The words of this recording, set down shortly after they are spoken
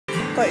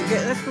Thought you'd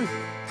get this one.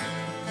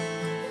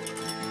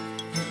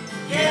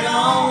 Get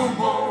on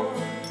board.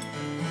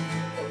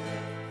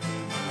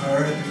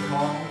 Heard the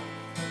call.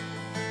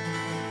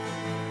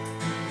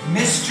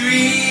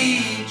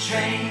 Mystery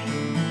train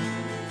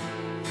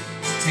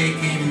is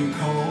taking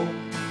cold.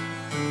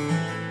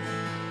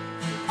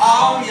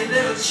 All your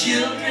little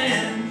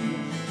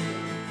children,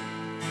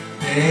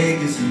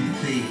 beggars and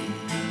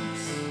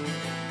thieves,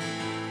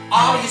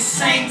 all your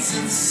saints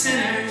and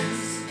sinners,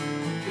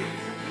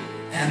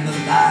 and the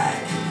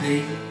like of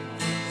these.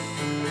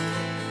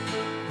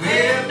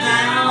 We're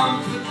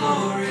bound for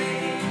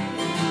glory.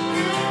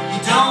 You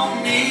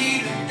don't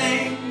need a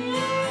thing.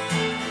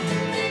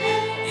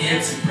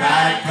 It's a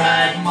bright,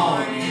 bright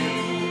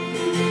morning.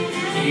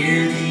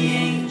 Hear the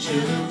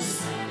angels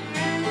sing.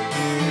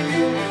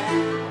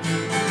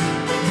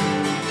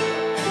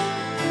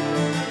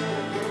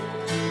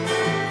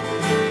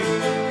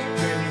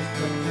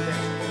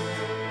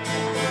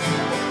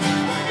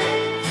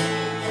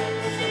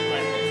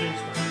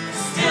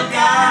 Still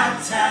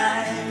got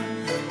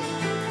time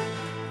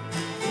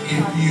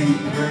if you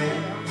pray.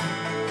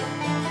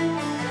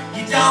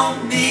 You don't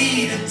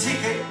need a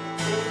ticket.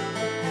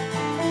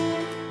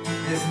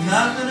 There's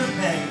nothing to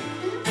pay.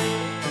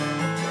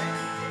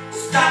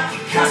 Stop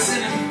your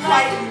cussing and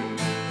fighting.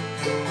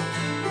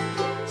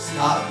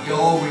 Stop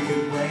your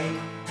wicked way.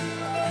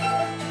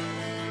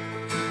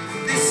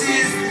 This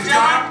is the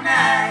dark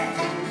night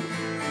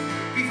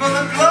before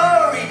the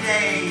glory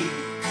days.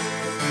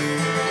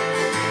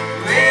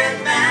 We're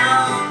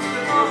bound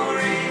for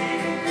glory.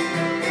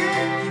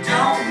 You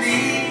don't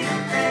need a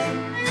thing.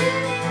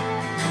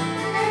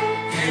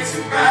 It's a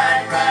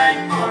bright, bright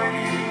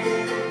morning.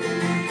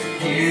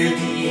 Hear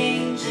the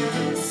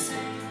angels sing.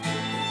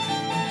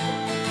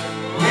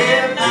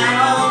 We're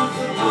bound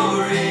for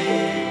glory.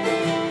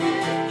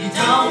 You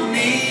don't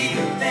need a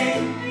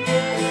thing.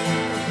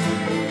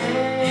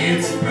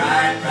 It's a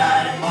bright,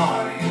 bright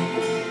morning.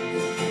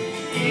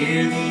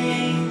 Hear the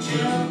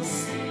angels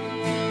sing.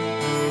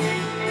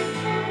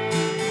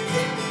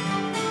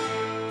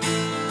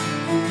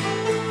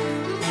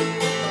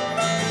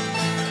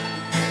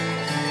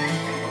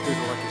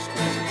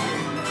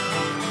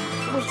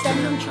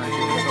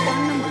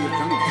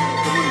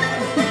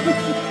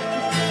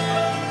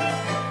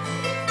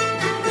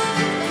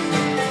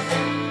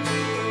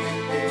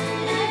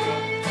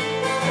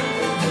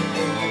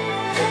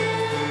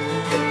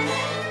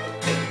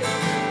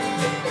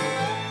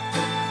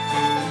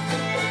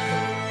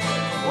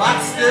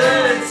 What's the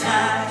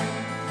time?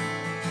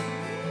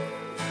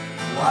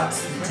 What's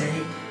the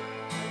date?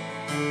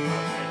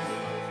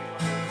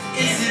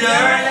 Is it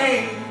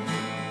early?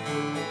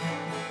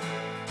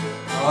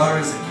 Or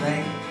is it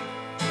late?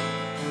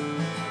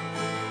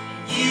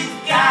 You've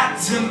got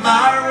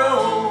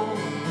tomorrow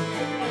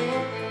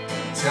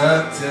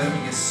tucked up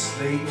your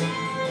sleeve.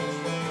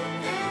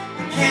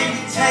 Can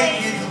you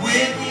take it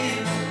with you